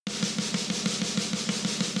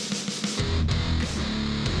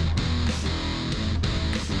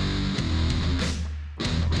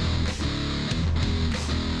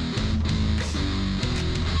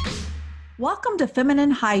Welcome to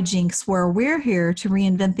Feminine Hijinks, where we're here to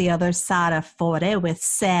reinvent the other side of 40 with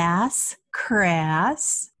sass,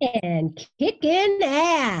 crass, and kicking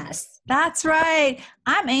ass. That's right.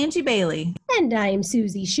 I'm Angie Bailey. And I'm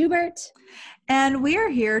Susie Schubert. And we are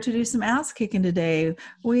here to do some ass kicking today.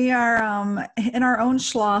 We are in our own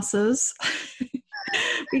schlosses.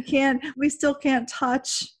 We still can't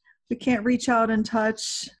touch. We can't reach out and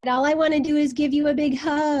touch. And all I want to do is give you a big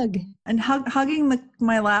hug. And hugging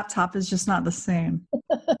my laptop is just not the same.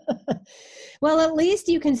 Well, at least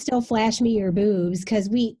you can still flash me your boobs because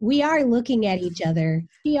we are looking at each other.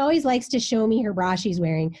 She always likes to show me her bra she's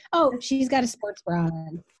wearing. Oh, she's got a sports bra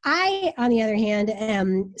on. I, on the other hand,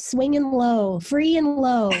 am swinging low, free and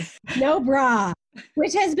low, no bra,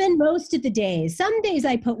 which has been most of the days. Some days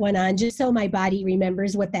I put one on just so my body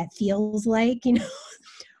remembers what that feels like, you know.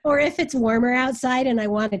 Or if it's warmer outside and I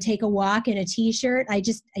want to take a walk in a t-shirt, I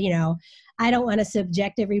just, I don't want to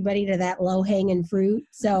subject everybody to that low-hanging fruit.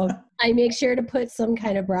 So I make sure to put some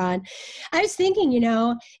kind of bra on. I was thinking,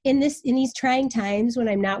 in these trying times when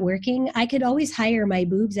I'm not working, I could always hire my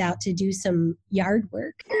boobs out to do some yard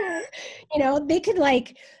work. They could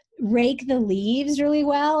rake the leaves really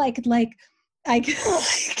well. I could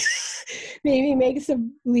maybe make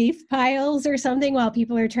some leaf piles or something while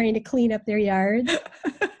people are trying to clean up their yards.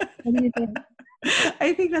 What do you think?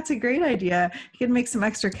 I think that's a great idea. You can make some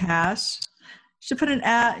extra cash. You should put an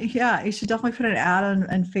ad. Yeah, you should definitely put an ad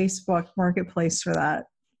on Facebook Marketplace for that.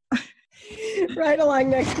 Right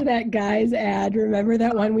along next to that guy's ad. Remember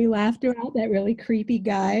that one we laughed about? That really creepy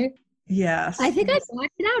guy? Yes. I think I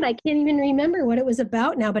blocked it out. I can't even remember what it was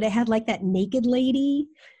about now, but it had that naked lady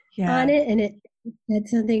on it, and it said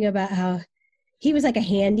something about how he was like a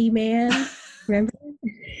handyman. Remember?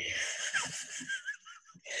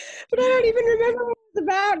 But I don't even remember what it's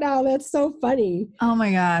about now. That's so funny. Oh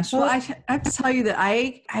my gosh. Well, I have to tell you that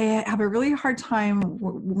I have a really hard time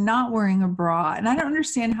not wearing a bra. And I don't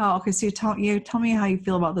understand how, okay, so you tell me how you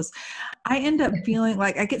feel about this. I end up feeling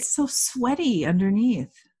like I get so sweaty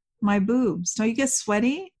underneath my boobs. Don't you get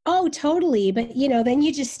sweaty? Oh, totally. But, then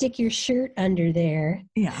you just stick your shirt under there.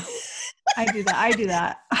 Yeah, I do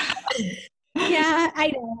that. Yeah,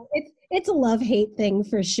 I know. It's a love-hate thing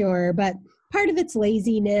for sure. But part of it's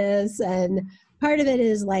laziness and part of it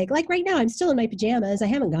is like right now I'm still in my pajamas. I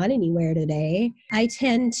haven't gone anywhere today. I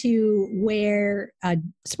tend to wear a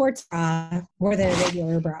sports bra more than a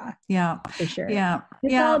regular bra. Yeah. For sure. Yeah.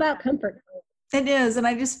 It's all about comfort. It is. And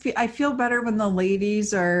I feel better when the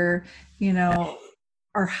ladies are,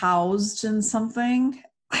 are housed in something.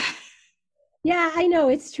 Yeah, I know.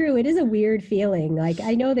 It's true. It is a weird feeling.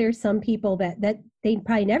 I know there's some people that they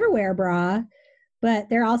probably never wear a bra, but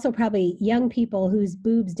there are also probably young people whose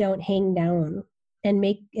boobs don't hang down and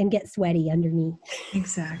get sweaty underneath.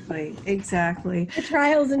 Exactly. The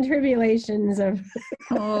trials and tribulations of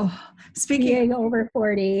being over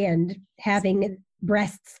 40 and having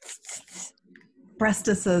breastises.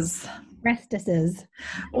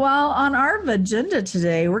 Well, on our agenda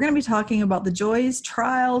today, we're going to be talking about the joys,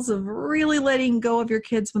 trials of really letting go of your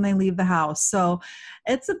kids when they leave the house. So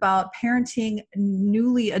it's about parenting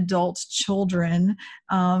newly adult children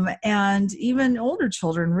and even older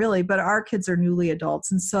children, really, but our kids are newly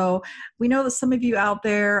adults. And so we know that some of you out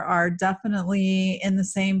there are definitely in the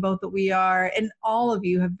same boat that we are, and all of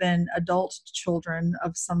you have been adult children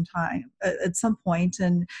of some time, at some point,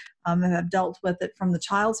 and have dealt with it from the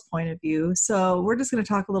child's point of view. So we're just going to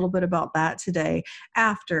talk a little bit about that today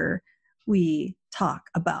after we talk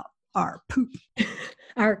about our poop.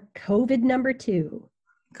 Our COVID number 2.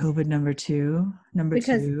 COVID number 2.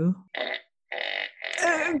 Because 2.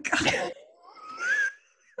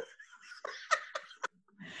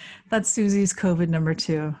 That's Susie's COVID number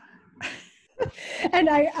 2. And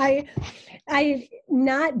I'm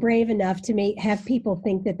not brave enough to have people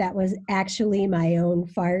think that was actually my own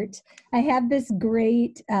fart. I have this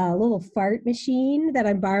great little fart machine that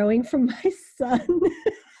I'm borrowing from my son.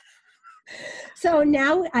 So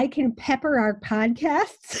now I can pepper our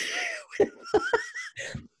podcasts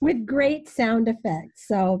with great sound effects.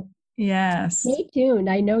 So yes, stay tuned.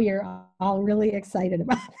 I know you're all really excited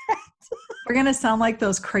about that. We're going to sound like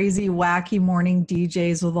those crazy, wacky morning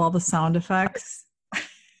DJs with all the sound effects.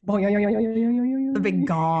 The big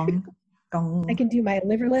gong. I can do my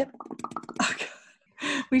liver lip. Okay.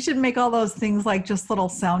 We should make all those things like just little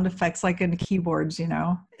sound effects like in keyboards,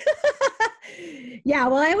 Yeah,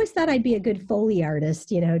 well, I always thought I'd be a good Foley artist,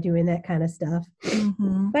 doing that kind of stuff.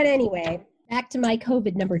 Mm-hmm. But anyway, back to my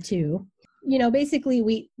COVID number 2.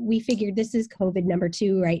 Basically we figured this is COVID number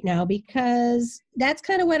 2 right now because that's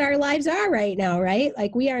kind of what our lives are right now, right?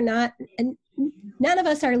 We are not none of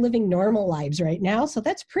us are living normal lives right now. So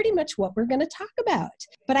that's pretty much what we're going to talk about.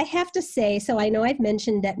 But I have to say, so I know I've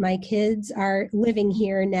mentioned that my kids are living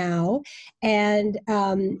here now. And,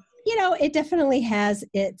 it definitely has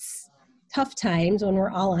its tough times when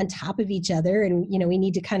we're all on top of each other. And, we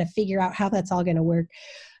need to kind of figure out how that's all going to work.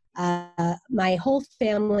 My whole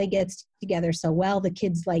family gets together so well. The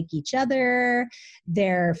kids like each other.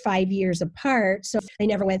 They're 5 years apart. So they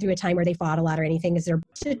never went through a time where they fought a lot or anything. It's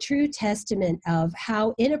a true testament of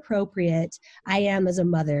how inappropriate I am as a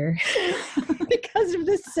mother because of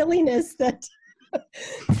the silliness that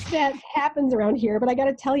happens around here. But I got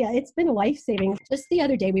to tell you, it's been life-saving. Just the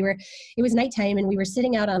other day, it was nighttime and we were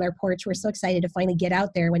sitting out on our porch. We're so excited to finally get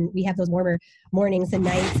out there when we have those warmer mornings and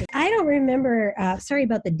nights. I don't remember, sorry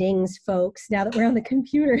about the dings, folks, now that we're on the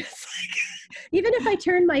computer. It's like, even if I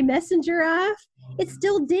turn my messenger off, it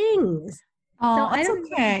still dings. Oh, so that's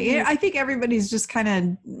okay. I think everybody's just kind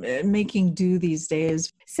of making do these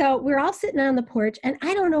days. So we're all sitting on the porch, and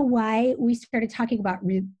I don't know why we started talking about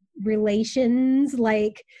relations,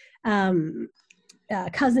 like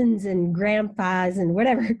cousins and grandpas and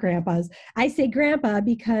whatever grandpas. I say grandpa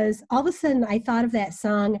because all of a sudden I thought of that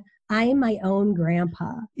song, I'm My Own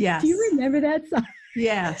Grandpa. Yes. Do you remember that song?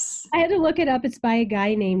 Yes. I had to look it up. It's by a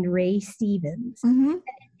guy named Ray Stevens. Mm-hmm.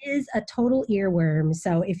 It is a total earworm.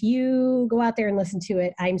 So if you go out there and listen to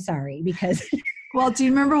it, I'm sorry because... Well, do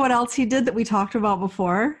you remember what else he did that we talked about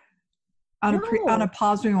before? On a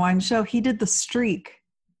Pause Rewind show, he did The Streak.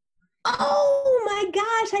 Oh my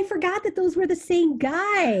gosh, I forgot that those were the same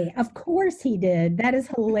guy. Of course he did. That is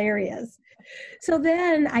hilarious. So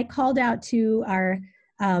then I called out to our,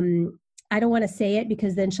 I don't want to say it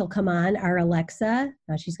because then she'll come on, our Alexa.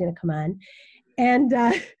 Now she's going to come on. And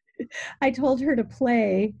I told her to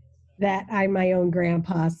play that I'm My Own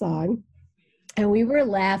Grandpa song. And we were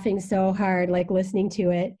laughing so hard, like listening to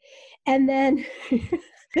it. And then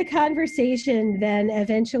the conversation then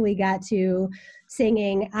eventually got to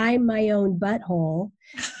singing I'm My Own Butthole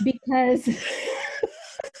because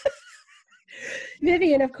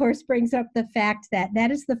Vivian, of course, brings up the fact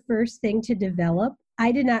that is the first thing to develop.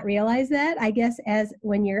 I did not realize that. I guess as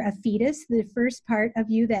when you're a fetus, the first part of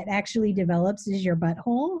you that actually develops is your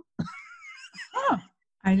butthole. Oh,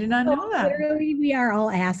 I did not know that. Literally, we are all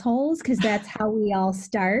assholes because that's how we all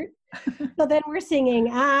start. So then we're singing,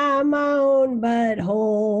 I'm my own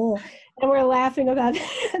butthole. And we're laughing about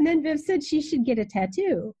that. And then Viv said she should get a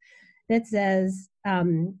tattoo that says,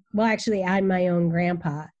 actually, I'm my own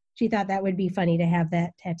grandpa. She thought that would be funny to have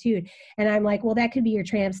that tattooed. And I'm like, well, that could be your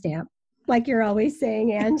tramp stamp, like you're always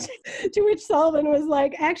saying. And to which Sullivan was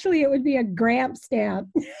like, actually, it would be a Gramp stamp.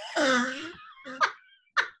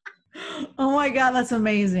 Oh my God, that's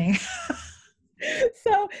amazing.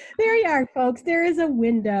 So there you are, folks. There is a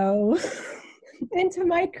window into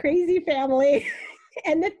my crazy family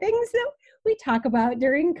and the things that we talk about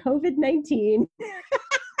during COVID-19.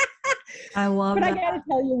 I love but that. I got to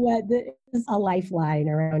tell you what, this is a lifeline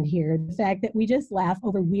around here. The fact that we just laugh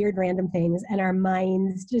over weird random things and our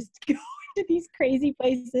minds just go into these crazy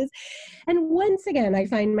places. And once again, I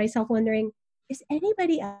find myself wondering, is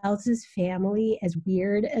anybody else's family as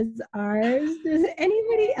weird as ours? Does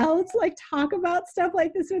anybody else talk about stuff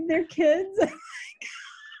like this with their kids?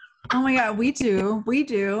 Oh my God, we do.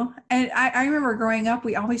 And I remember growing up,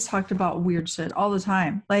 we always talked about weird shit all the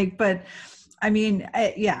time. But I mean,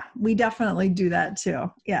 yeah, we definitely do that too.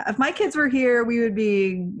 Yeah. If my kids were here, we would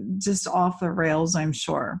be just off the rails, I'm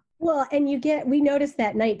sure. Well, and we noticed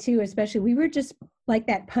that night too, especially we were just like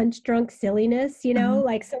that punch drunk silliness,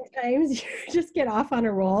 like sometimes you just get off on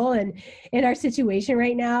a roll. And in our situation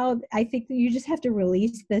right now, I think that you just have to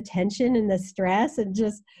release the tension and the stress and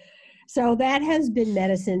so that has been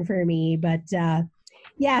medicine for me. But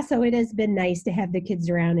yeah, so it has been nice to have the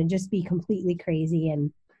kids around and just be completely crazy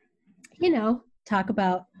and, talk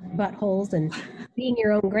about buttholes and being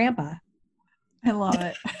your own grandpa. I love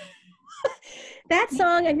it. That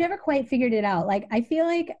song, I've never quite figured it out. I feel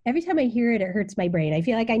like every time I hear it, it hurts my brain. I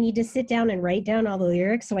feel like I need to sit down and write down all the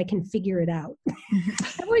lyrics so I can figure it out.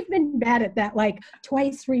 I've always been bad at that,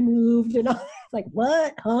 twice removed and all. It's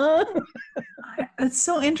what, huh? It's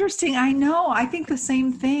so interesting. I know. I think the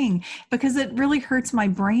same thing because it really hurts my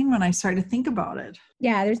brain when I start to think about it.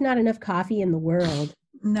 Yeah, there's not enough coffee in the world.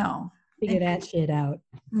 No. Figure that shit out.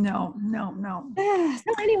 No.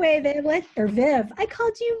 So anyway, Viv, I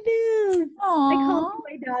called you Viv. Aww. I called you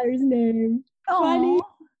my daughter's name. Funny.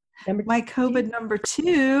 My two. COVID number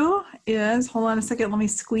 2 is, hold on a second, let me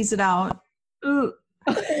squeeze it out. Ooh.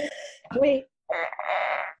 Wait.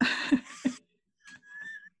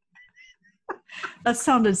 That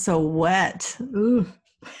sounded so wet. Ooh.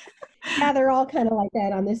 Yeah, they're all kind of like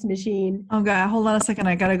that on this machine. Okay, hold on a second.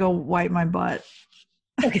 I gotta go wipe my butt.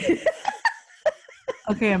 Okay.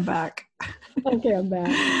 Okay, I'm back. Okay, I'm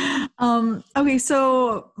back. Okay,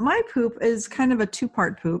 so my poop is kind of a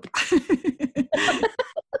two-part poop.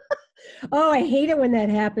 Oh, I hate it when that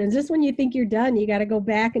happens. Just when you think you're done, you got to go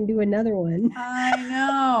back and do another one. I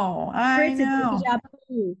know. I It's a know. deja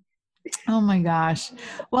vu. Oh my gosh.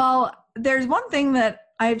 Well, there's one thing that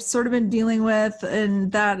I've sort of been dealing with,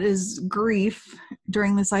 and that is grief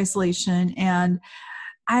during this isolation. And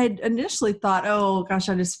I had initially thought, oh gosh,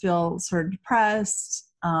 I just feel sort of depressed.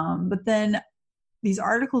 But then these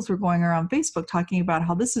articles were going around Facebook talking about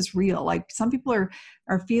how this is real. Like some people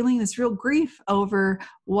are feeling this real grief over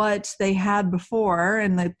what they had before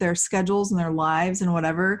and their schedules and their lives and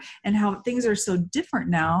whatever, and how things are so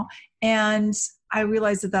different now. And I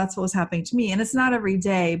realized that that's what was happening to me. And it's not every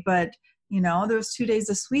day, but there was 2 days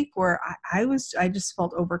this week where I just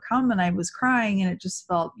felt overcome and I was crying, and it just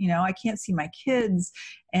felt, I can't see my kids,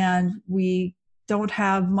 and we don't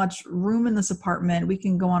have much room in this apartment. We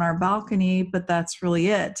can go on our balcony, but that's really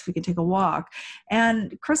it. We can take a walk.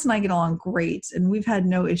 And Chris and I get along great, and we've had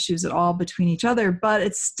no issues at all between each other, but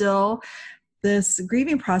it's still this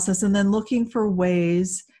grieving process, and then looking for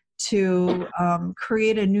ways to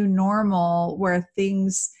create a new normal where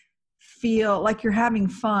things feel like you're having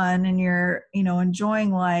fun and you're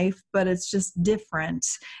enjoying life, but it's just different.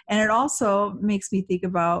 And it also makes me think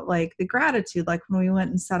about like the gratitude, like when we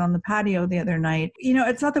went and sat on the patio the other night.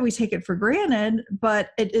 It's not that we take it for granted,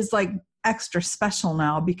 but it is like extra special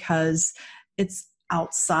now because it's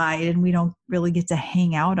outside and we don't really get to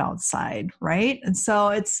hang out outside, right? And so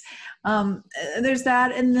it's there's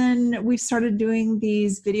that. And then we started doing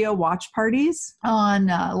these video watch parties on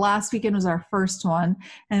last weekend was our first one,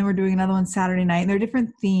 and we're doing another one Saturday night, and they're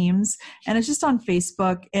different themes, and it's just on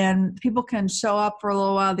Facebook, and people can show up for a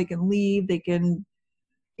little while, they can leave, they can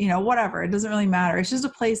whatever. It doesn't really matter. It's just a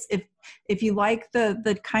place. If you like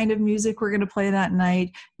the kind of music we're going to play that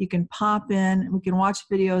night, you can pop in, we can watch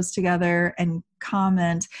videos together and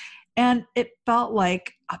comment. And it felt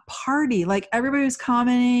like a party. Like everybody was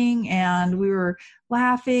commenting and we were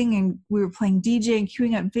laughing and we were playing DJ and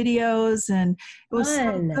queuing up videos, and it was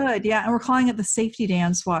so good. Yeah. And we're calling it the safety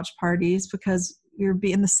dance watch parties because you're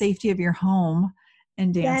in the safety of your home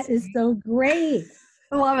and dancing. That is so great.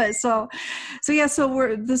 I love it. So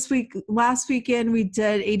we're last weekend we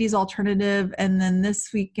did 80s alternative, and then this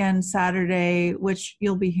weekend, Saturday, which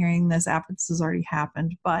you'll be hearing this after this has already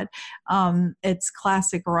happened, but it's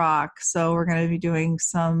classic rock. So we're going to be doing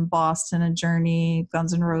some Boston and Journey,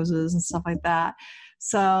 Guns N' Roses and stuff like that.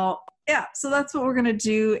 So yeah, so that's what we're going to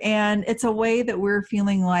do. And it's a way that we're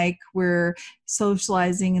feeling like we're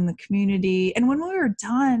socializing in the community. And when we were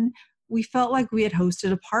done, we felt like we had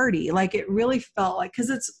hosted a party. Like it really felt like, because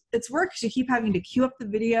it's work, because you keep having to queue up the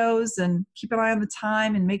videos and keep an eye on the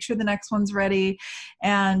time and make sure the next one's ready.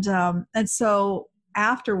 And so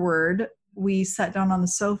afterward, we sat down on the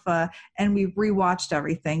sofa and we rewatched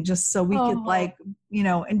everything just so we could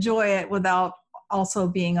enjoy it without also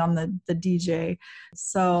being on the DJ.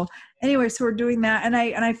 So anyway, so we're doing that. And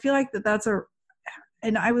I feel like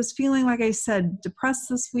and I was feeling, like I said, depressed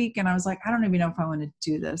this week. And I was like, I don't even know if I want to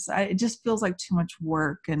do this. It just feels like too much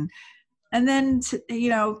work. And then,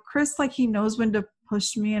 Chris, like he knows when to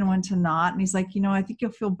push me and when to not. And he's like, I think you'll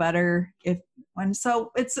feel better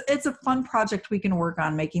so it's a fun project we can work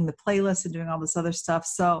on, making the playlist and doing all this other stuff.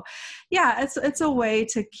 So yeah, it's a way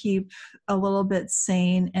to keep a little bit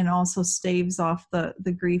sane and also staves off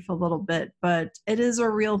the grief a little bit, but it is a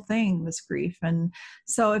real thing, this grief. And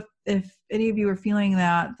so if any of you are feeling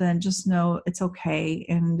that, then just know it's okay.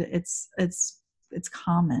 And it's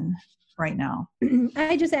common right now.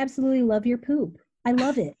 I just absolutely love your poop. I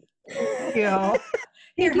love it. Thank you.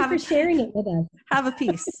 Thank you for sharing it with us. Have a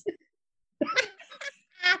piece.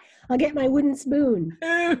 I'll get my wooden spoon.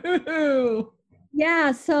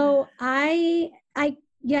 Yeah, so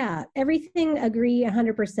everything agree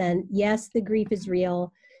 100%. Yes, the grief is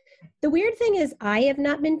real. The weird thing is I have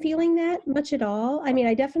not been feeling that much at all. I mean,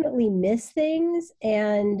 I definitely miss things,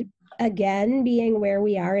 and again, being where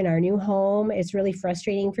we are in our new home, it's really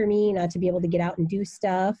frustrating for me not to be able to get out and do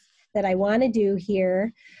stuff that I want to do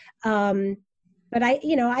here. But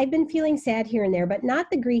I've been feeling sad here and there, but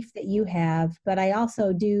not the grief that you have. But I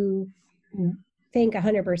also do think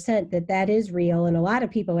 100% that is real. And a lot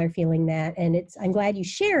of people are feeling that. And I'm glad you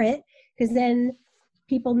share it, because then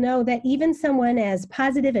people know that even someone as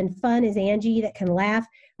positive and fun as Angie that can laugh,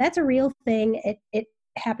 that's a real thing. It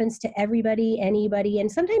happens to everybody, anybody.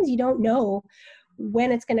 And sometimes you don't know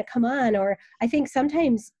when it's going to come on. Or I think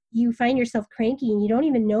sometimes you find yourself cranky and you don't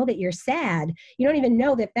even know that you're sad. You don't even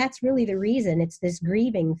know that that's really the reason. It's this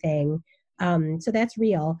grieving thing. So that's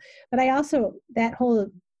real. But I also, that whole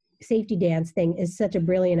safety dance thing is such a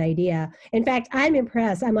brilliant idea. In fact, I'm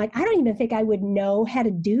impressed. I'm like, I don't even think I would know how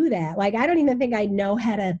to do that. Like, I don't even think I know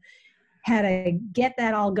how to get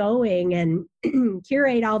that all going and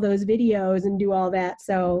curate all those videos and do all that.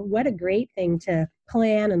 So what a great thing to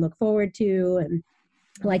plan and look forward to. And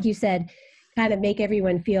like you said, kind of make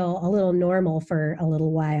everyone feel a little normal for a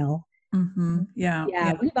little while. Mm-hmm.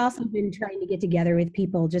 Yeah. We've also been trying to get together with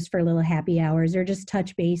people just for little happy hours or just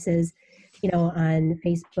touch bases, on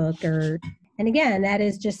Facebook and again, that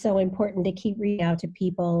is just so important to keep reaching out to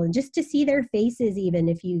people and just to see their faces, even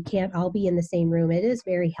if you can't all be in the same room. It is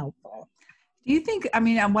very helpful. Do you think,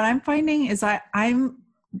 what I'm finding is I'm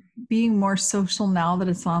being more social now that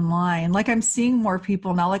it's online. Like I'm seeing more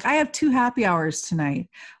people now. Like I have 2 happy hours tonight,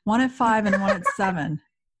 one at 5 and one at 7.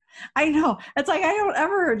 I know. It's like I don't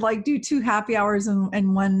ever do 2 happy hours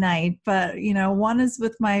in one night, but one is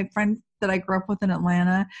with my friend that I grew up with in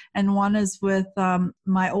Atlanta, and one is with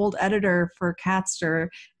my old editor for Catster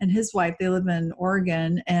and his wife. They live in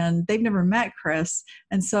Oregon, and they've never met Chris,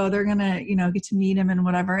 and so they're gonna get to meet him and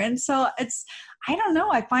whatever. And so I don't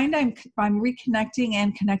know. I find I'm reconnecting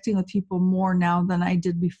and connecting with people more now than I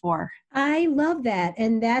did before. I love that,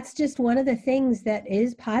 and that's just one of the things that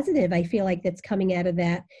is positive. I feel like that's coming out of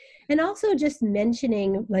that, and also just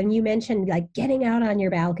mentioning when you mentioned getting out on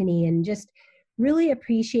your balcony and just really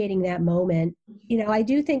appreciating that moment. I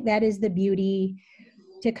do think that is the beauty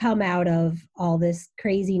to come out of all this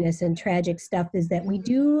craziness and tragic stuff, is that we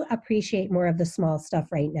do appreciate more of the small stuff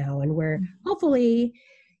right now. And we're hopefully,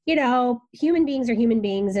 human beings are human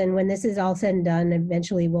beings. And when this is all said and done,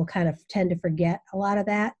 eventually we'll kind of tend to forget a lot of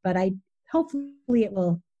that. But hopefully it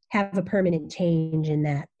will have a permanent change in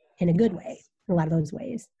that, in a good way, in a lot of those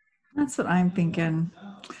ways. That's what I'm thinking.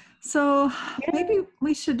 So maybe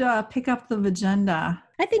we should pick up the agenda.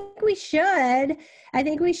 I think we should.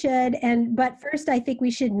 But first, I think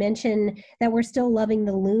we should mention that we're still loving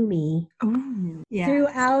the Lumi. Ooh, yeah.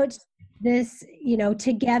 Throughout this,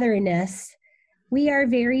 togetherness. We are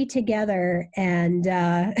very together, and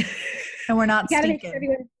we're not gotta stinking. make sure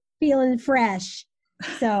everyone's feeling fresh.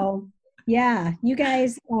 So yeah, you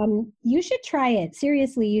guys, you should try it.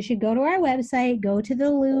 Seriously, you should go to our website, go to the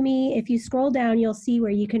Lumi. If you scroll down, you'll see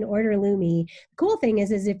where you can order Lumi. The cool thing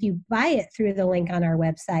is if you buy it through the link on our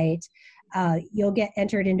website, you'll get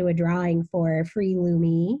entered into a drawing for a free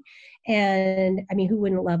Lumi. And who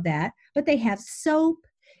wouldn't love that? But they have soap.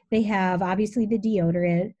 They have obviously the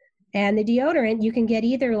deodorant. And the deodorant, you can get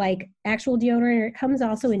either actual deodorant, or it comes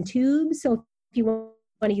also in tubes. So if you want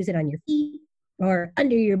to use it on your feet, or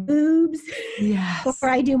under your boobs, yes. Before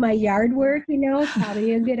I do my yard work, it's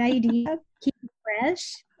probably a good idea. Keep it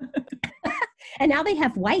fresh. And now they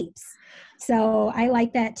have wipes. So I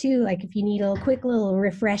like that too. If you need a quick little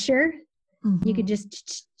refresher, you could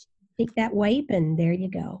just take that wipe and there you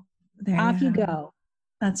go. Off you go.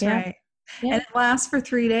 That's right. Yep. And it lasts for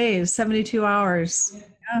 3 days, 72 hours.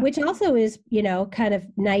 Which also is, kind of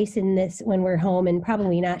nice in this when we're home and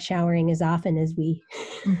probably not showering as often as we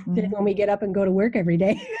did when we get up and go to work every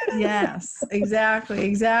day. Yes,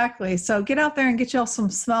 exactly. So get out there and get y'all some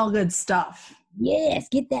smell good stuff. Yes,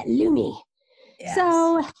 get that Lumi. Yes.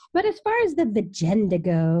 So, but as far as the agenda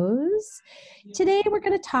goes, today we're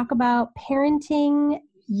going to talk about parenting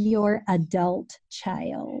your adult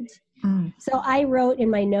child. So I wrote in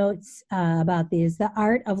my notes about these, the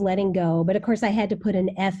art of letting go. But of course I had to put an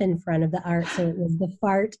F in front of the art. So it was the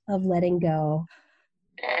fart of letting go.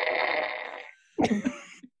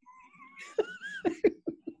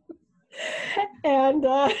 And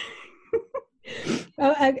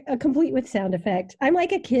complete with sound effect. I'm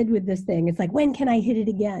like a kid with this thing. It's like, when can I hit it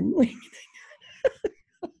again?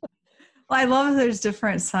 Well, I love that there's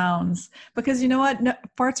different sounds because you know what? No,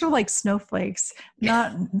 farts are like snowflakes.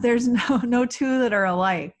 There's no two that are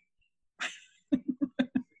alike.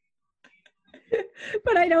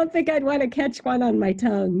 But I don't think I'd want to catch one on my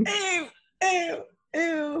tongue.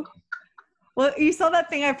 Ew. Well, you saw that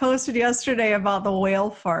thing I posted yesterday about the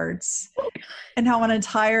whale farts and how an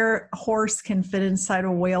entire horse can fit inside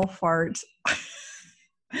a whale fart.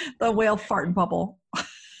 The whale fart bubble.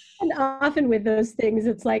 And often with those things,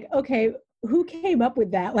 it's like, okay, who came up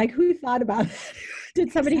with that? Who thought about that?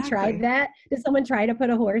 Did somebody try that? Did someone try to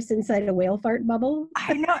put a horse inside a whale fart bubble?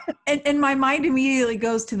 I know. And my mind immediately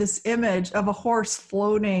goes to this image of a horse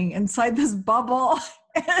floating inside this bubble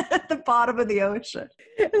at the bottom of the ocean.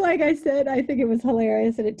 Like I said, I think it was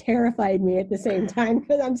hilarious and it terrified me at the same time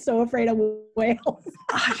because I'm so afraid of whales.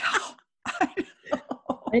 I know.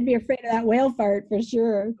 I'd be afraid of that whale fart for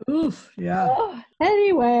sure. Oof, yeah. Oh,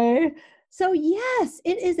 anyway, so yes,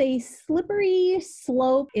 it is a slippery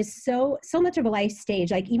slope. Is so much of a life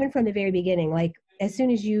stage. Like even from the very beginning, like as soon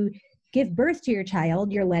as you give birth to your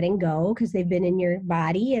child, you're letting go because they've been in your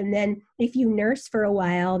body. And then if you nurse for a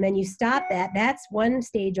while and then you stop that, that's one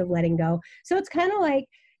stage of letting go. So it's kind of like,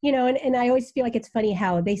 and I always feel like it's funny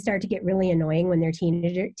how they start to get really annoying when they're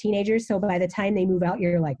teenagers. So by the time they move out,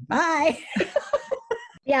 you're like, bye.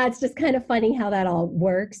 Yeah, it's just kind of funny how that all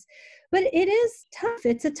works. But it is tough.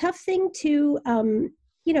 It's a tough thing to,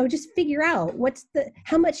 just figure out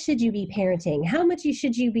how much should you be parenting? How much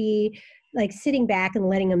should you be like sitting back and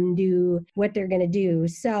letting them do what they're going to do?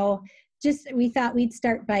 So we thought we'd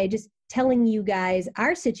start by just telling you guys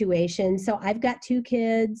our situation. So I've got 2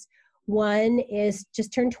 kids. One is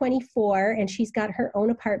just turned 24 and she's got her own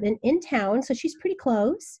apartment in town. So she's pretty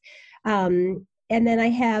close. And then I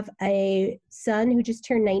have a son who just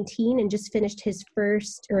turned 19 and just finished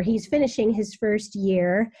he's finishing his first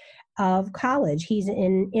year of college. He's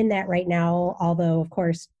in that right now, although of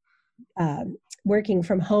course, working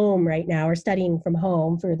from home right now or studying from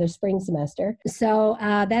home for the spring semester. So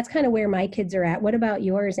that's kind of where my kids are at. What about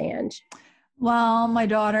yours, Ange? Well, my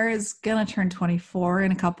daughter is going to turn 24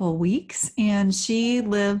 in a couple of weeks, and she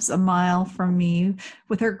lives a mile from me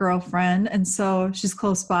with her girlfriend. And so she's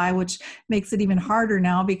close by, which makes it even harder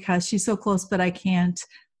now because she's so close, but I can't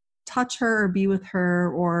touch her or be with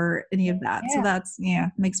her or any of that. Yeah. So that's,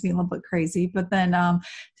 makes me a little bit crazy. But then,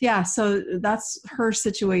 so that's her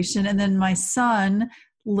situation. And then my son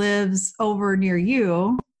lives over near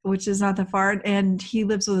you, which is not that far. And he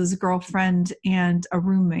lives with his girlfriend and a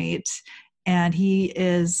roommate. And he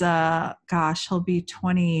is, he'll be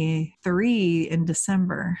 23 in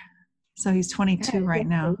December. So he's 22 right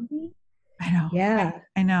now. I know. Yeah.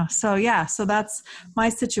 I know. So so that's my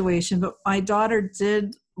situation. But my daughter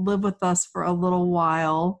did live with us for a little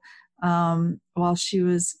while she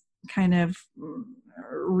was kind of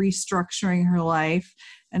restructuring her life.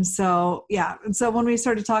 And so, when we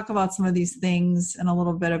started to talk about some of these things and a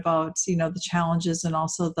little bit about, the challenges and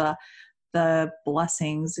also the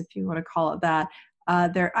blessings, if you want to call it that,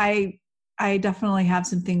 I definitely have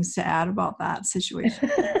some things to add about that situation.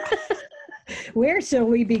 Where shall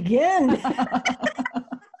we begin?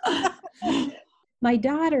 My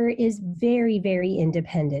daughter is very, very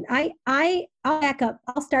independent. I'll back up.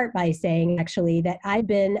 I'll start by saying actually that I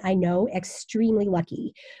know, extremely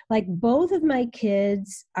lucky. Like both of my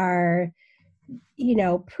kids are,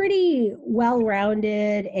 pretty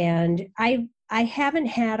well-rounded, and I haven't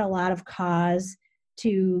had a lot of cause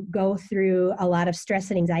to go through a lot of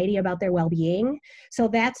stress and anxiety about their well-being. So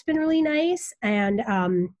that's been really nice. And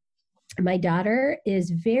my daughter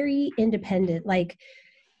is very independent. Like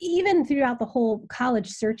even throughout the whole college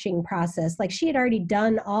searching process, like she had already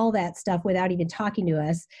done all that stuff without even talking to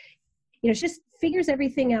us. She just figures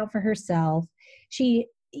everything out for herself.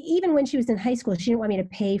 Even when she was in high school, she didn't want me to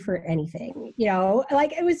pay for anything,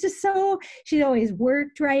 like it was just she always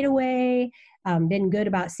worked right away, been good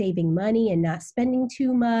about saving money and not spending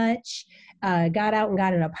too much, got out and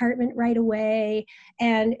got an apartment right away,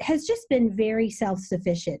 and has just been very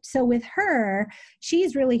self-sufficient. So with her,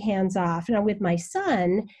 she's really hands-off. Now with my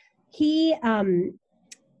son, he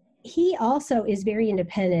also is very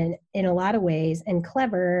independent in a lot of ways and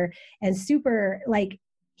clever and super, like,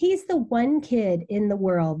 he's the one kid in the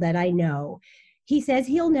world that I know. He says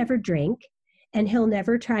he'll never drink and he'll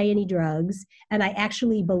never try any drugs. And I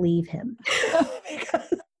actually believe him.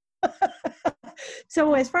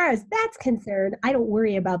 So as far as that's concerned, I don't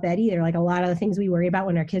worry about that either. Like a lot of the things we worry about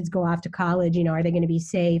when our kids go off to college, are they going to be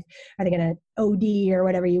safe? Are they going to OD or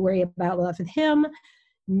whatever you worry about? Well, with him,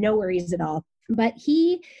 no worries at all. But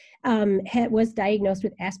he was diagnosed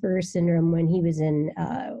with Asperger's syndrome when he was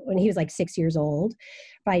like 5 years old.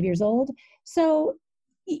 So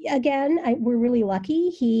again, we're really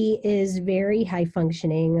lucky. He is very high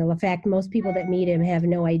functioning. In fact, most people that meet him have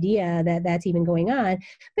no idea that that's even going on,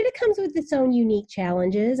 but it comes with its own unique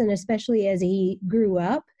challenges. And especially as he grew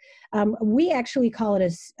up, we actually call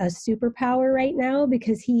it a superpower right now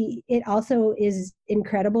because it also is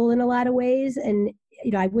incredible in a lot of ways. And,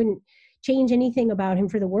 I wouldn't change anything about him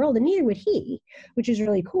for the world, and neither would he, which is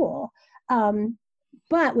really cool.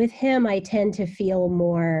 But with him, I tend to feel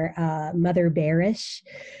more mother bearish,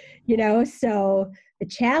 so the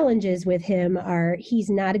challenges with him are he's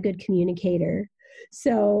not a good communicator.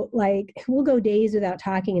 So like we'll go days without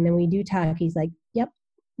talking, and then we do talk. He's like, yep,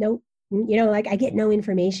 nope, like I get no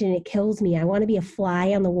information. It kills me. I want to be a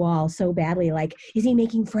fly on the wall so badly. Like, is he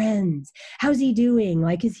making friends? How's he doing?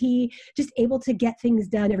 Like, is he just able to get things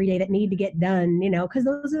done every day that need to get done? Because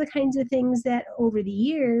those are the kinds of things that over the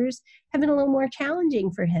years have been a little more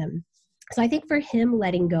challenging for him. So I think for him,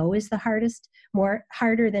 letting go is the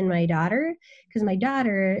harder than my daughter, because my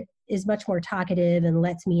daughter is much more talkative and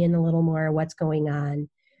lets me in a little more what's going on.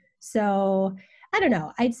 So I don't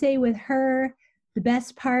know. I'd say with her, the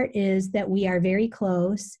best part is that we are very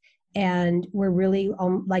close and we're really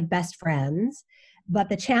like best friends. But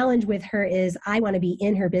the challenge with her is I want to be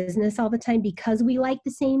in her business all the time because we like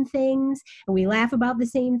the same things and we laugh about the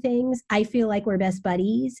same things. I feel like we're best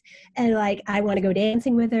buddies and like I want to go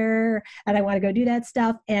dancing with her and I want to go do that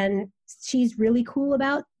stuff. And she's really cool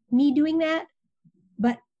about me doing that,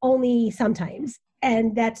 but only sometimes.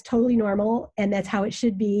 And that's totally normal and that's how it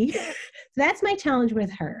should be. So that's my challenge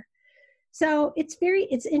with her. So it's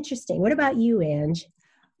interesting. What about you, Ange?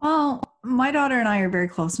 Well, my daughter and I are very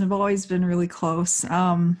close and have always been really close.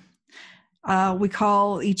 We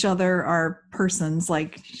call each other our persons,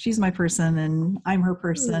 like she's my person and I'm her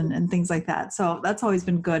person and things like that. So that's always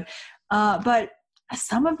been good. But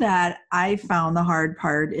some of that I found the hard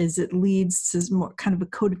part is it leads to more kind of a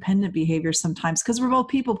codependent behavior sometimes because we're both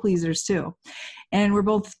people pleasers too. And we're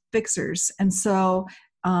both fixers. And so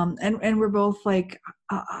and we're both like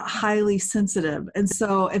highly sensitive. And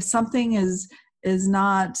so if something is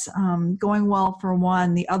not going well for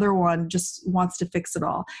one, the other one just wants to fix it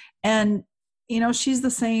all. And, she's the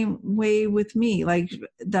same way with me. Like,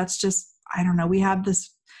 that's just, I don't know. We have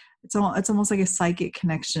this, it's almost like a psychic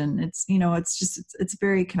connection. It's, it's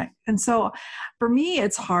very connected. And so for me,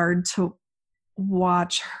 it's hard to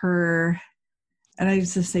watch her, and I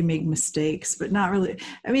used to say make mistakes, but not really.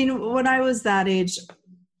 I mean, when I was that age,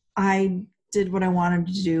 I did what I wanted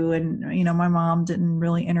to do. And, my mom didn't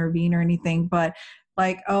really intervene or anything, but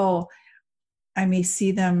like, I may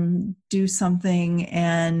see them do something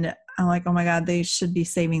and I'm like, oh my God, they should be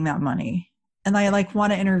saving that money. And I like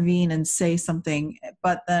want to intervene and say something,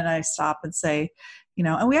 but then I stop and say,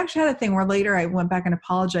 and we actually had a thing where later I went back and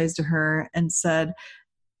apologized to her and said,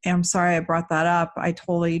 I'm sorry I brought that up. I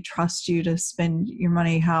totally trust you to spend your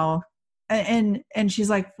money how. And she's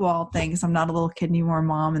like, well, thanks. I'm not a little kid anymore,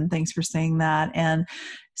 Mom. And thanks for saying that. And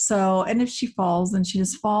so, and if she falls, then she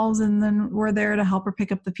just falls and then we're there to help her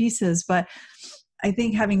pick up the pieces. But I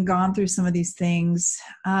think having gone through some of these things,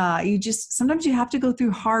 sometimes you have to go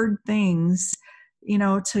through hard things,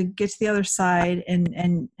 to get to the other side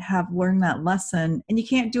and have learned that lesson. And you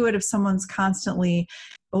can't do it if someone's constantly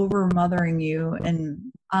over mothering you. And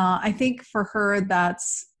I think for her,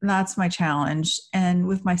 that's my challenge. And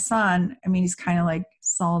with my son, I mean, he's kind of like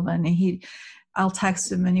Sullivan, and I'll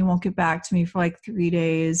text him and he won't get back to me for like 3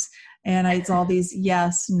 days. And it's all these,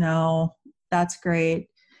 yes, no, that's great.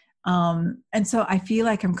 And so I feel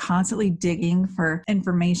like I'm constantly digging for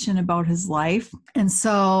information about his life. And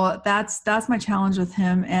so that's my challenge with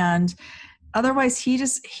him. And otherwise he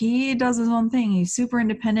does his own thing. He's super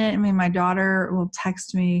independent. I mean, my daughter will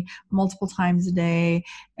text me multiple times a day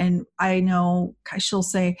and I know she'll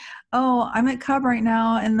say, oh, I'm at Cub right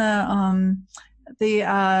now. And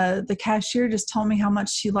the cashier just told me how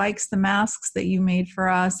much she likes the masks that you made for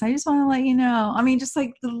us. I just want to let you know. I mean, just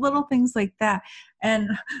like the little things like that. And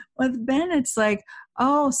with Ben, it's like,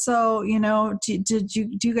 oh, so, do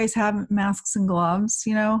you guys have masks and gloves?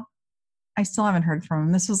 I still haven't heard from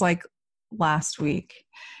him. This was like last week.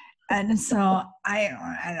 And so I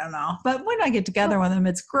don't know, but when I get together with him,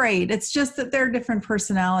 it's great. It's just that they're different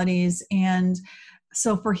personalities. And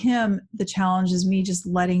so for him, the challenge is me just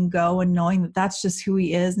letting go and knowing that that's just who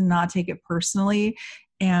he is and not take it personally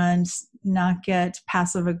and not get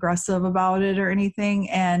passive aggressive about it or anything.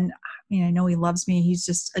 And I know he loves me. He's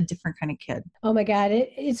just a different kind of kid. Oh my God.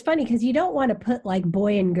 It's funny because you don't want to put like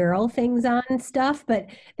boy and girl things on stuff, but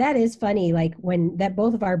that is funny. Like when that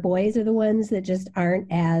both of our boys are the ones that just aren't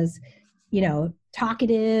as,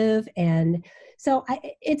 talkative. And so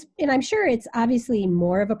and I'm sure it's obviously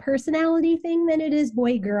more of a personality thing than it is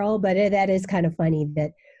boy girl, but that is kind of funny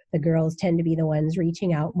that the girls tend to be the ones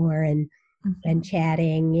reaching out more and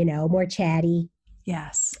chatting, more chatty.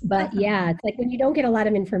 Yes. But yeah, it's like when you don't get a lot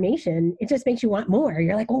of information, it just makes you want more.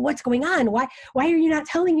 You're like, well, what's going on? Why are you not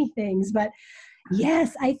telling me things? But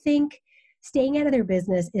yes, I think staying out of their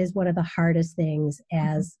business is one of the hardest things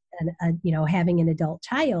as having an adult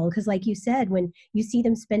child. Because like you said, when you see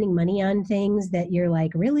them spending money on things that you're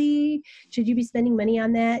like, really, should you be spending money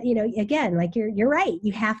on that? Again, like you're right.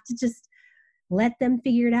 You have to just let them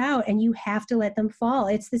figure it out and you have to let them fall.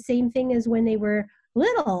 It's the same thing as when they were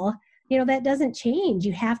little. that doesn't change.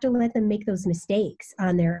 You have to let them make those mistakes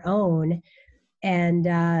on their own. And,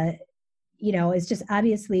 it's just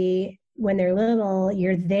obviously when they're little,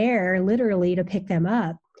 you're there literally to pick them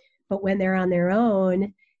up. But when they're on their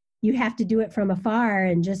own, you have to do it from afar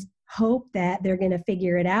and just hope that they're going to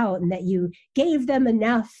figure it out and that you gave them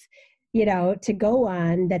enough, to go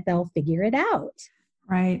on that they'll figure it out.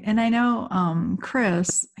 Right. And I know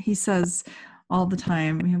Chris, he says all the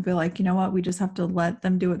time, he'll be like, you know what, we just have to let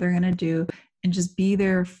them do what they're going to do and just be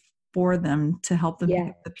there for them to help them pick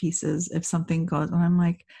up the pieces if something goes. And I'm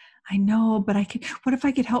like, I know, but what if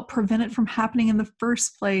I could help prevent it from happening in the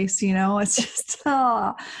first place? It's just,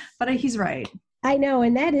 but he's right. I know.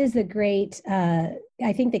 And that is a great,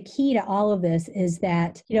 I think the key to all of this is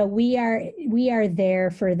that, we are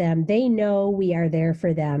there for them. They know we are there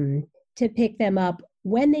for them to pick them up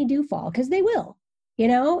when they do fall, because they will,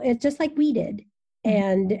 it's just like we did.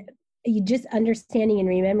 And you just understanding and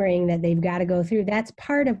remembering that they've got to go through, that's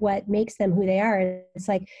part of what makes them who they are. It's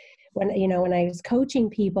like when I was coaching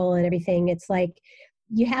people and everything, it's like,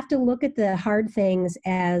 you have to look at the hard things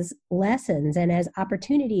as lessons and as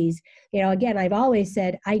opportunities. Again, I've always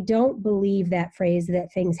said, I don't believe that phrase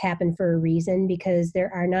that things happen for a reason, because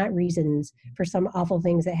there are not reasons for some awful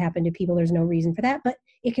things that happen to people. There's no reason for that, but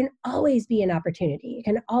it can always be an opportunity. It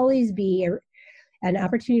can always be an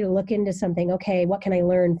opportunity to look into something. Okay, what can I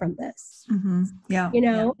learn from this? Mm-hmm. Yeah.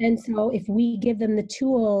 And so if we give them the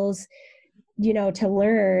tools, to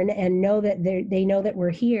learn and know that they know that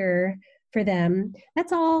we're here for them,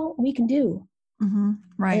 that's all we can do. Mm-hmm.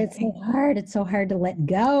 Right. And it's so hard to let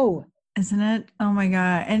go, isn't it? Oh my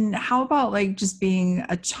God. And how about like just being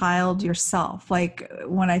a child yourself? Like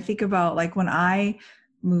when I think about like when I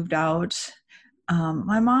moved out,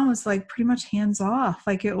 my mom was like pretty much hands off.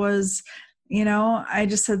 Like it was, I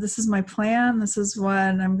just said, this is my plan. This is what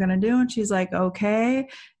I'm going to do. And she's like, okay.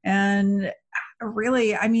 And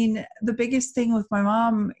really, I mean, the biggest thing with my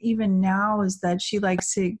mom, even now, is that she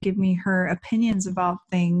likes to give me her opinions about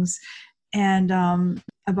things and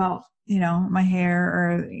about, my hair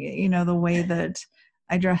or, the way that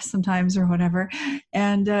I dress sometimes or whatever.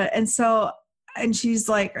 And she's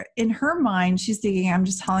like, in her mind, she's thinking, I'm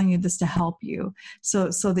just telling you this to help you so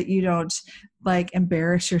that you don't like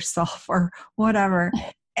embarrass yourself or whatever.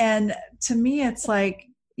 And to me, it's like,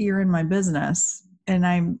 you're in my business. And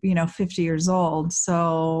I'm, 50 years old.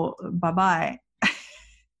 So bye-bye.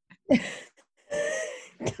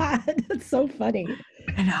 God, that's so funny.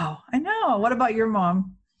 I know. What about your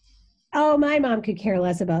mom? Oh, my mom could care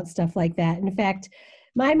less about stuff like that. In fact,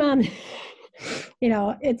 my mom,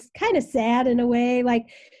 it's kind of sad in a way. Like,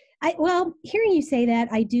 hearing you say that,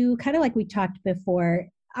 I do kind of like we talked before,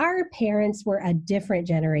 our parents were a different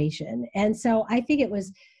generation. And so I think it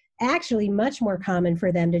was actually much more common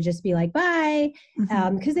for them to just be like, bye,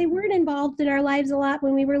 because they weren't involved in our lives a lot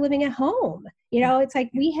when we were living at home. It's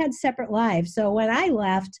like we had separate lives. So when I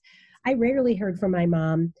left, I rarely heard from my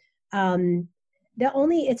mom.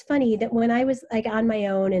 It's funny that when I was like on my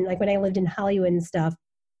own and like when I lived in Hollywood and stuff,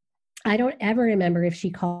 I don't ever remember if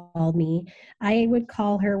she called me. I would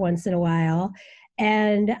call her once in a while.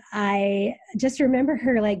 And I just remember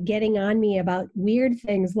her like getting on me about weird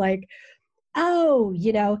things like, oh,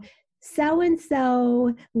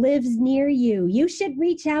 so-and-so lives near you. You should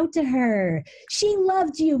reach out to her. She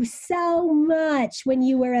loved you so much when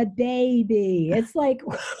you were a baby. It's like,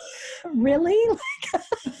 really?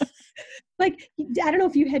 Like, I don't know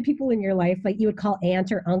if you had people in your life, like you would call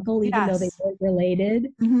aunt or uncle, even though they weren't related.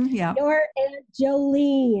 Mm-hmm, yeah. Your Aunt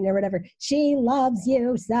Jolene or whatever. She loves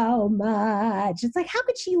you so much. It's like, how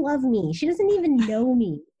could she love me? She doesn't even know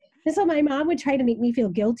me. And so my mom would try to make me feel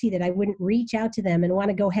guilty that I wouldn't reach out to them and want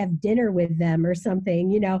to go have dinner with them or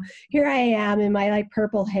something. Here I am in my like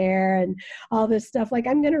purple hair and all this stuff. Like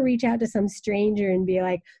I'm going to reach out to some stranger and be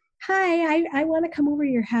like, hi, I want to come over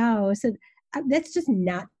to your house. And that's just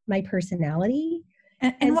not my personality.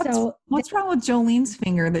 And what's wrong with Jolene's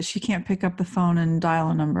finger that she can't pick up the phone and dial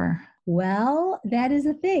a number? Well, that is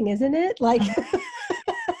a thing, isn't it? Like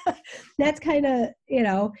that's kind of,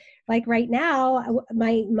 like right now,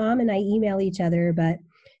 my mom and I email each other, but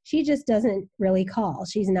she just doesn't really call.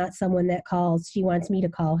 She's not someone that calls. She wants me to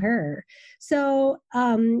call her. So,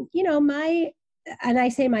 and I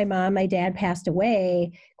say my mom, my dad passed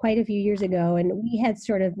away quite a few years ago, and we had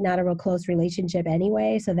sort of not a real close relationship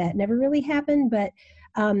anyway, so that never really happened. But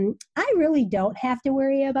I really don't have to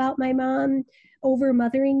worry about my mom over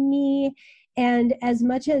mothering me. And as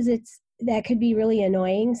much as that could be really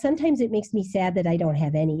annoying, sometimes it makes me sad that I don't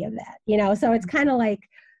have any of that, so it's kind of like,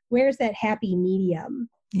 where's that happy medium?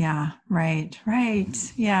 Yeah, right.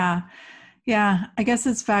 Yeah. Yeah, I guess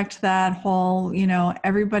it's back to that whole,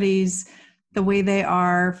 everybody's the way they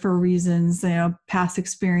are for reasons, past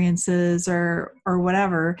experiences or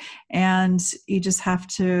whatever. And you just have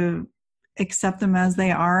to accept them as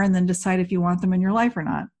they are and then decide if you want them in your life or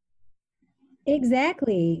not.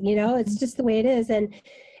 Exactly. It's just the way it is. And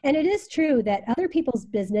it is true that other people's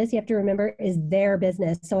business, you have to remember, is their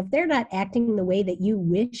business. So if they're not acting the way that you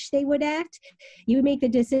wish they would act, you make the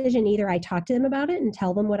decision, either I talk to them about it and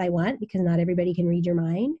tell them what I want, because not everybody can read your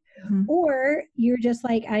mind, Mhm. or you're just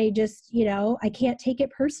like, I can't take it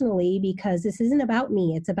personally because this isn't about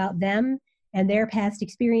me. It's about them and their past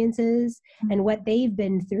experiences, and what they've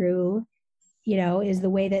been through, is the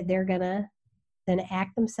way that they're going to then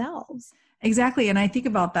act themselves. Exactly. And I think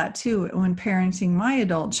about that too when parenting my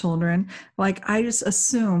adult children. Like, I just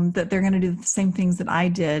assume that they're going to do the same things that I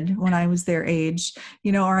did when I was their age,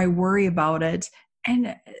 or I worry about it.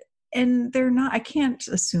 And they're not, I can't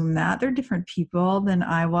assume that. They're different people than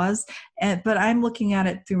I was. But I'm looking at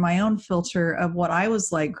it through my own filter of what I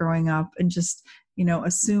was like growing up, and just,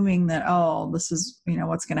 assuming that, oh, this is,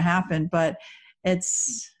 what's going to happen. But it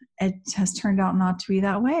has turned out not to be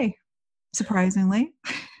that way, surprisingly.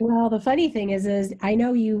 Well, the funny thing is I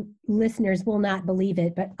know you listeners will not believe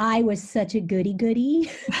it, but I was such a goody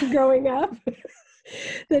growing up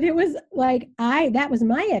that it was like that was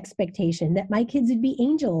my expectation, that my kids would be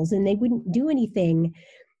angels and they wouldn't do anything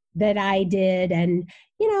that I did. And,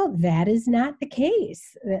 that is not the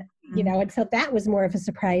case, and so that was more of a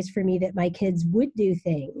surprise for me, that my kids would do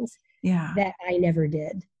things that I never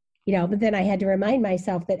did. But then I had to remind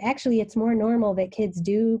myself that actually it's more normal that kids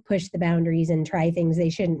do push the boundaries and try things they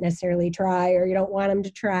shouldn't necessarily try, or you don't want them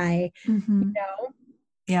to try, Mm-hmm.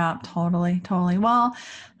 Yeah, totally. Well,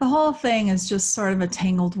 the whole thing is just sort of a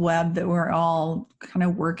tangled web that we're all kind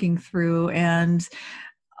of working through. And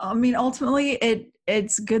I mean, ultimately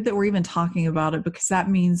it's good that we're even talking about it, because that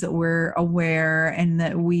means that we're aware and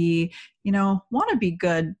that we, want to be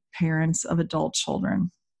good parents of adult children.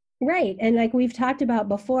 Right. And like we've talked about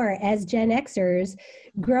before, as Gen Xers,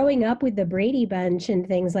 growing up with the Brady Bunch and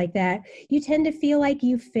things like that, you tend to feel like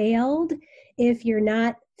you failed if you're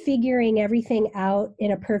not figuring everything out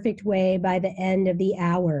in a perfect way by the end of the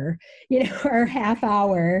hour, or half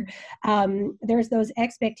hour. There's those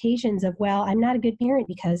expectations of, well, I'm not a good parent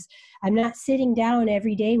because I'm not sitting down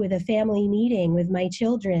every day with a family meeting with my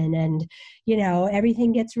children, and,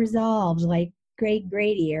 everything gets resolved like Greg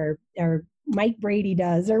Brady or Mike Brady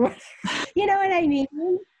does, or what, you know what I mean?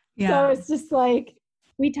 Yeah. So it's just like,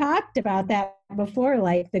 we talked about that before,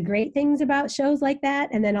 like the great things about shows like that,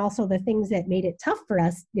 and then also the things that made it tough for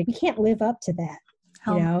us. We can't live up to that.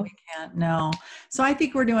 We can't, no. So I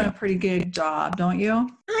think we're doing a pretty good job, don't you?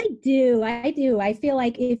 I do. I feel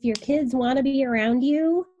like if your kids want to be around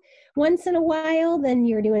you once in a while, then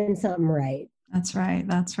you're doing something right. That's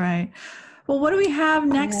right. Well, what do we have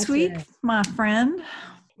next week, my friend?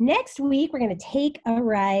 Next week, we're going to take a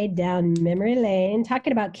ride down memory lane,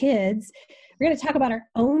 talking about kids. We're going to talk about our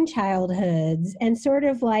own childhoods, and sort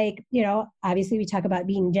of like, obviously we talk about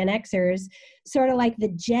being Gen Xers, sort of like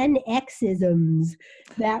the Gen Xisms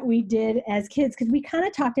that we did as kids. Because we kind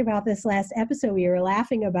of talked about this last episode. We were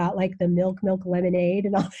laughing about like the milk lemonade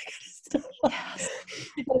and all that kind of stuff.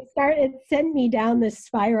 It sent me down this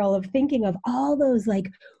spiral of thinking of all those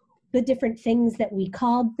like the different things that we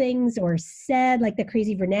called things or said, like the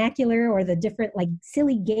crazy vernacular, or the different like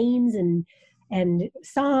silly games and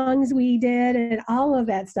songs we did, and all of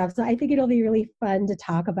that stuff. So I think it'll be really fun to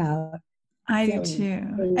talk about. I do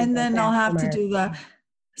too. And then I'll have to do the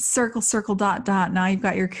circle, dot, dot. Now you've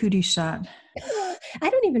got your cootie shot. I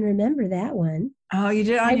don't even remember that one. Oh, you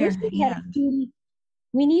did it on your hand.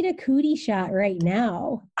 We need a cootie shot right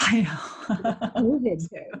now. I know. COVID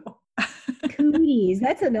too. Cooties.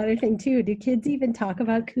 That's another thing too. Do kids even talk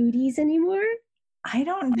about cooties anymore? I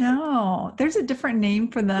don't know. There's a different name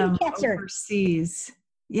for them overseas.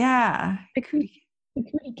 Yeah. The cootie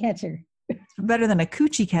catcher. It's better than a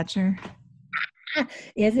coochie catcher.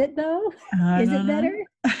 Is it though? Is it better?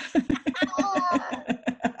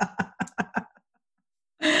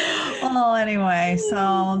 Well, anyway,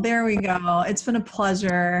 so there we go. It's been a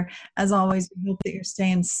pleasure. As always, we hope that you're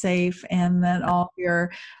staying safe and that all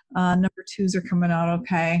your number twos are coming out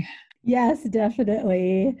okay. Yes,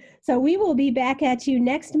 definitely. So we will be back at you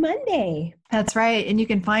next Monday. That's right. And you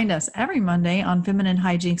can find us every Monday on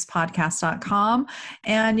femininehijinkspodcast.com.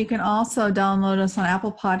 And you can also download us on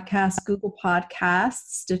Apple Podcasts, Google Podcasts,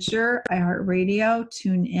 Stitcher, iHeartRadio,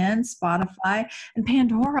 TuneIn, Spotify, and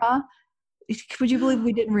Pandora. Would you believe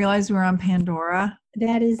we didn't realize we were on Pandora?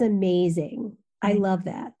 That is amazing. I love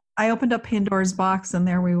that. I opened up Pandora's box and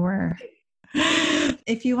there we were.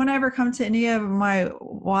 If you want to ever come to any of my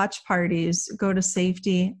watch parties, go to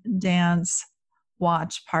Safety Dance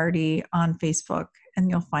Watch Party on Facebook and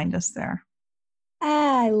you'll find us there.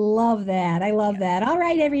 I love that. I love that. All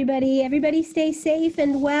right, everybody. Everybody stay safe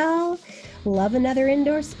and well. Love another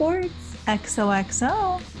indoor sports.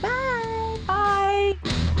 XOXO. Bye.